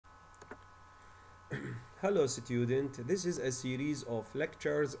Hello student, this is a series of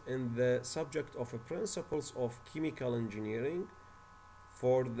lectures in the subject of principles of chemical engineering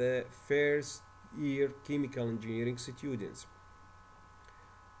for the first year chemical engineering students.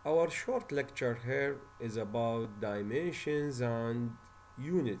 Our short lecture here is about dimensions and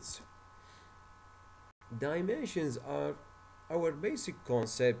units. Dimensions are our basic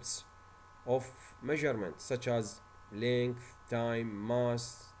concepts of measurement such as length, time,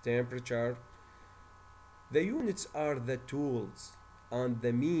 mass, temperature. The units are the tools and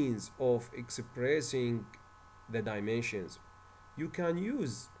the means of expressing the dimensions. You can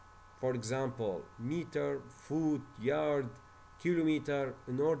use, for example, meter, foot, yard, kilometer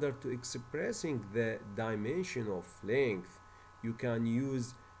in order to expressing the dimension of length. You can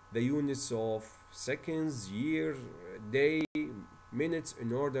use the units of seconds, year, day, minutes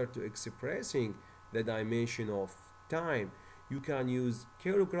in order to expressing the dimension of time. You can use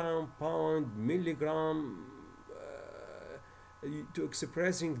kilogram, pound, milligram to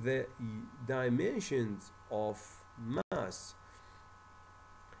expressing the dimensions of mass.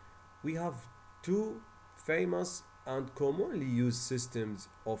 We have two famous and commonly used systems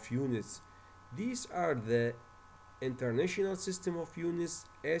of units. These are the International System of Units,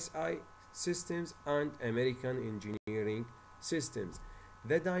 SI systems, and American Engineering systems.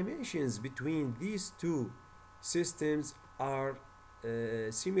 The dimensions between these two systems are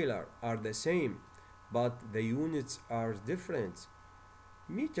similar, are the same, but the units are different.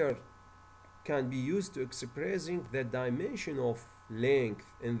 Meter can be used to expressing the dimension of length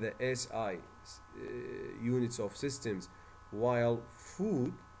in the SI units of systems, while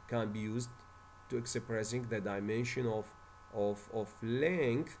foot can be used to expressing the dimension of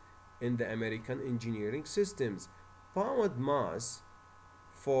length in the American engineering systems. Pound mass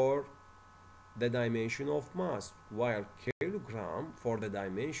for the dimension of mass, while kilogram for the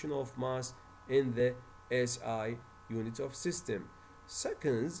dimension of mass in the SI units of system.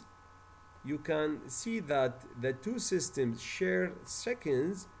 Seconds, you can see that the two systems share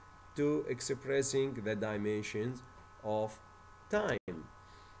seconds to expressing the dimensions of time.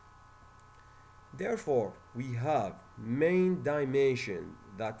 Therefore, we have main dimension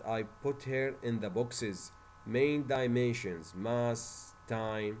that I put here in the boxes. Main dimensions, mass,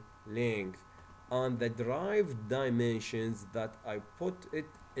 time, length, and the derived dimensions that I put it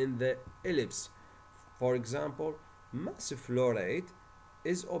in the ellipse. For example, mass flow rate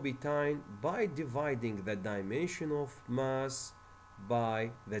is obtained by dividing the dimension of mass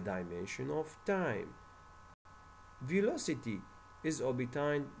by the dimension of time. Velocity is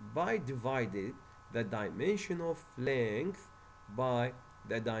obtained by dividing the dimension of length by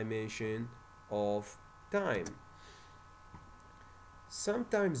the dimension of time.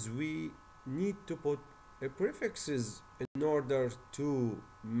 Sometimes we need to put prefixes in order to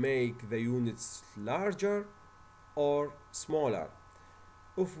make the units larger or smaller.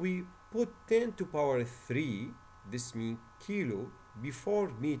 If we put 10 to power 3, this means kilo,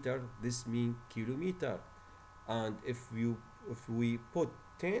 before meter, this means kilometer. And if we put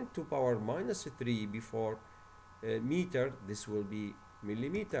 10 to power minus 3 before meter, this will be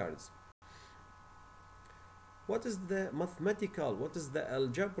millimeters. What is the mathematical, what is the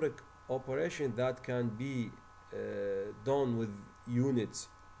algebraic operation that can be done with units?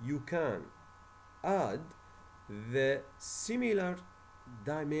 You can add the similar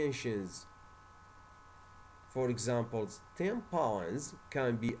dimensions. For example, 10 pounds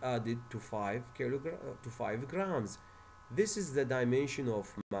can be added to 5 grams. This is the dimension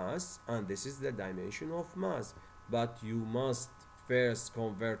of mass and this is the dimension of mass, but you must first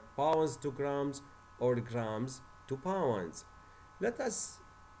convert pounds to grams or grams to pounds. Let us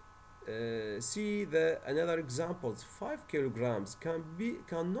see another example. 5 kilograms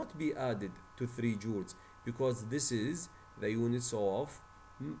cannot be added to 3 joules because this is the units of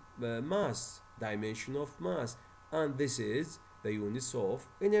mass, dimension of mass, and this is the units of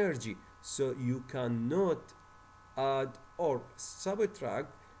energy. So you cannot add or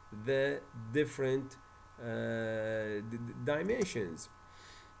subtract the different dimensions.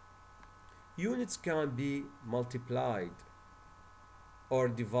 Units can be multiplied or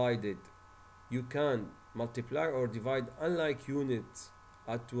divided. You can multiply or divide unlike units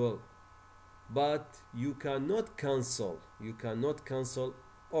at will, but you cannot cancel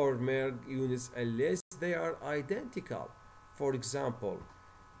or merge units unless they are identical. For example,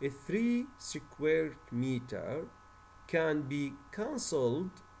 a 3 square meter can be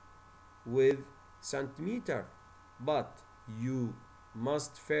cancelled with centimeter, but you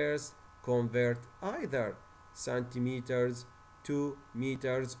must first convert either centimeters to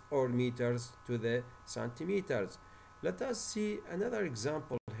meters or meters to the centimeters. Let us see another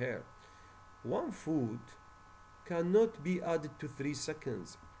example here. one foot cannot be added to 3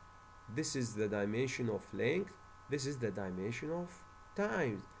 seconds. This is the dimension of length. This is the dimension of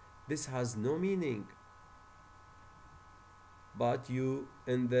time. This has no meaning. But you,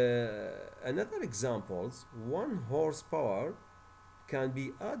 in the another examples, 1 horsepower can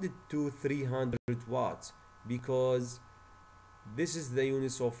be added to 300 watts, because this is the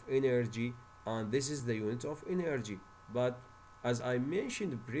units of energy and this is the unit of energy. But as I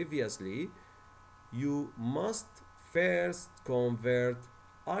mentioned previously, you must first convert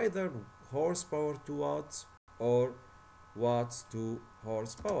either horsepower to watts or watts to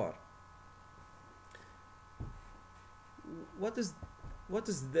horsepower. What is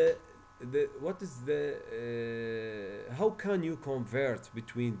how can you convert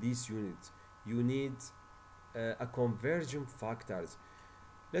between these units? You need a conversion factors.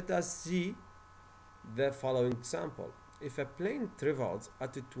 Let us see the following example. If a plane travels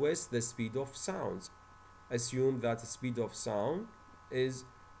at twice the speed of sound, assume that the speed of sound is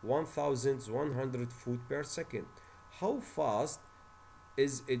 1100 feet per second. How fast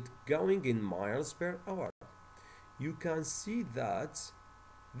is it going in miles per hour? You can see that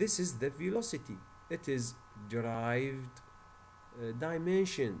this is the velocity. It is derived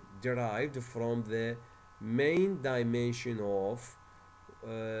dimension derived from the main dimension of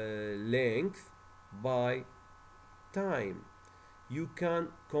length by time. You can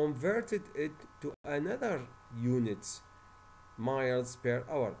convert it to another units, miles per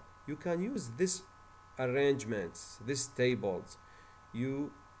hour. You can use this arrangements, these tables.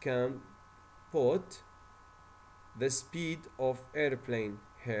 You can put the speed of airplane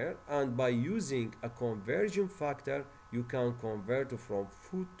here, and by using a conversion factor you can convert from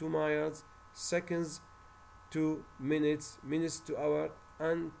foot to miles, seconds to minutes, minutes to hour,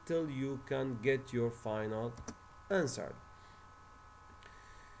 until you can get your final answer.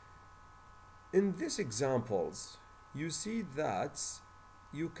 In these examples you see that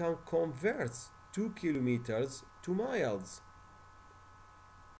you can convert 2 kilometers to miles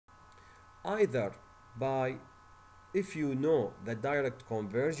either by, if you know the direct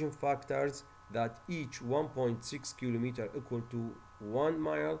conversion factors, that each 1.6 kilometer equal to 1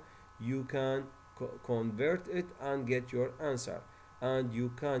 mile, you can convert it and get your answer. And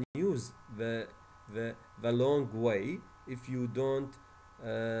you can use the long way if you don't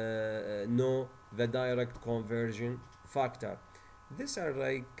know the direct conversion factor. This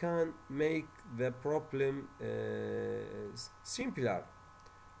array can make the problem simpler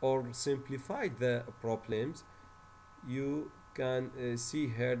or simplify the problems. You can see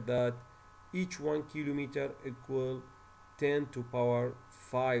here that each 1 kilometer equal 10 to power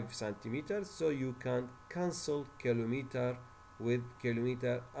 5 centimeters, so you can cancel kilometer with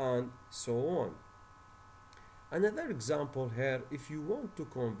kilometer and so on. Another example here, if you want to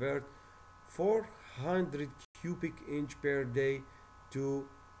convert 400 cubic inch per day to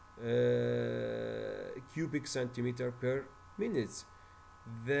cubic centimeter per minute,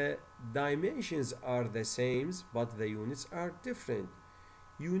 the dimensions are the same but the units are different.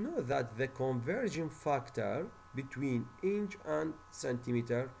 You know that the conversion factor between inch and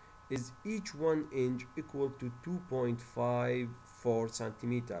centimeter is each 1 inch equal to 2.54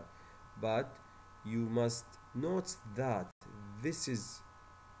 centimeter, but you must note that this is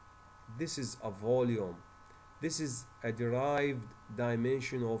a volume. This is a derived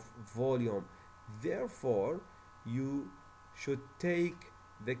dimension of volume. Therefore, you should take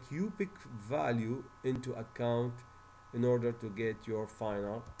the cubic value into account in order to get your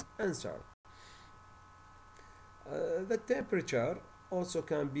final answer. The temperature also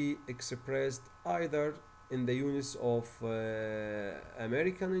can be expressed either in the units of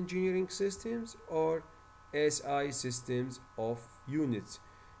American engineering systems or SI systems of units.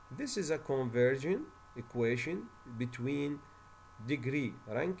 This is a conversion equation between degree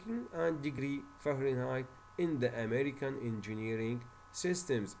Rankine and degree Fahrenheit in the American engineering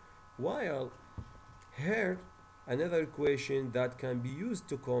systems, while here another equation that can be used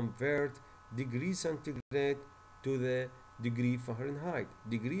to convert degree centigrade to the degree Fahrenheit.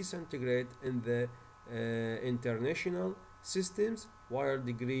 Degree centigrade in the international systems, while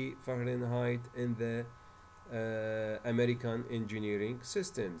degree Fahrenheit in the American engineering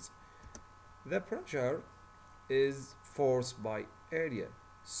systems. The pressure is force by area,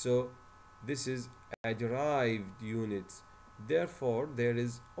 so this is a derived unit. Therefore, there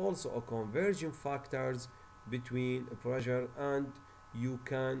is also a conversion factors between pressure, and you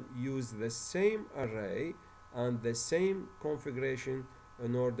can use the same array and the same configuration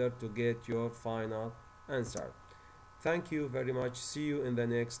in order to get your final answer. Thank you very much. See you in the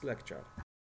next lecture.